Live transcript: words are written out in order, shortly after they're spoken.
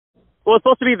was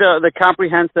supposed to be the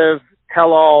comprehensive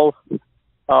tell-all,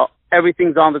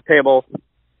 everything's on the table,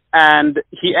 and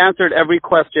he answered every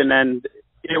question, and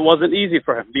it wasn't easy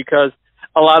for him because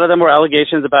a lot of them were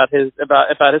allegations about his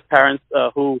parents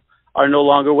who are no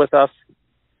longer with us,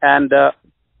 and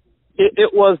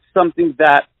it was something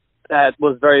that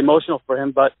was very emotional for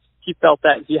him. But he felt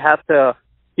that he had to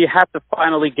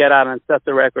finally get out and set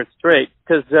the record straight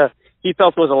because he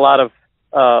felt there was a lot of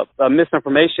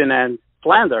misinformation and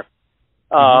slander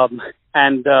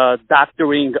and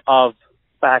doctoring of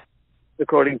facts,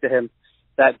 according to him,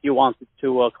 that he wanted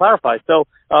to clarify. So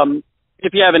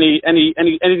if you have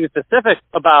anything specific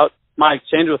about my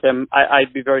exchange with him,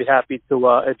 I'd be very happy to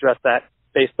address that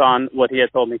based on what he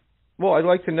had told me. Well, I'd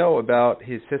like to know about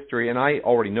his history, and I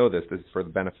already know this. This is for the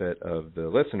benefit of the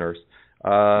listeners.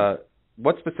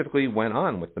 What specifically went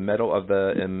on with the medal of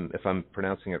the, and if I'm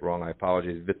pronouncing it wrong, I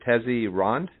apologize, Vitesse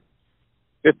Rond?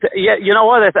 Yeah, you know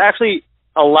what? It's actually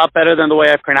a lot better than the way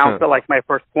I pronounced it, like my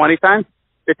first 20 times.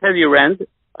 Vitesse Rond.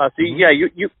 So yeah,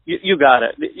 you got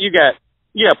it. You got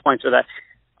points for that.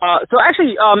 So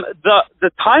actually,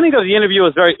 the timing of the interview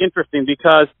was very interesting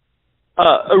because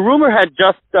a rumor had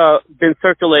just been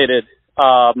circulated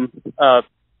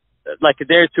like a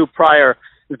day or two prior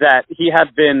that he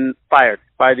had been fired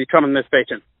by the Trump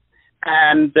administration.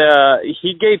 And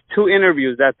he gave two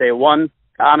interviews that day, one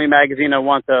to Ami Magazine and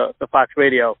one to Fox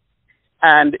Radio.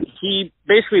 And he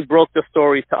basically broke the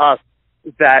story to us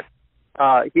that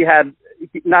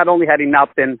not only had he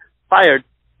not been fired,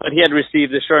 but he had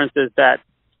received assurances that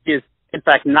he is, in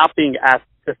fact, not being asked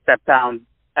to step down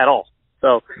at all.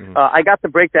 So I got to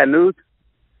break that news.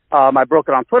 I broke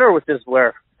it on Twitter, which is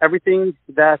where everything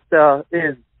that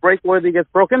is break-worthy gets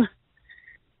broken.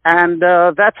 And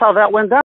that's how that went down.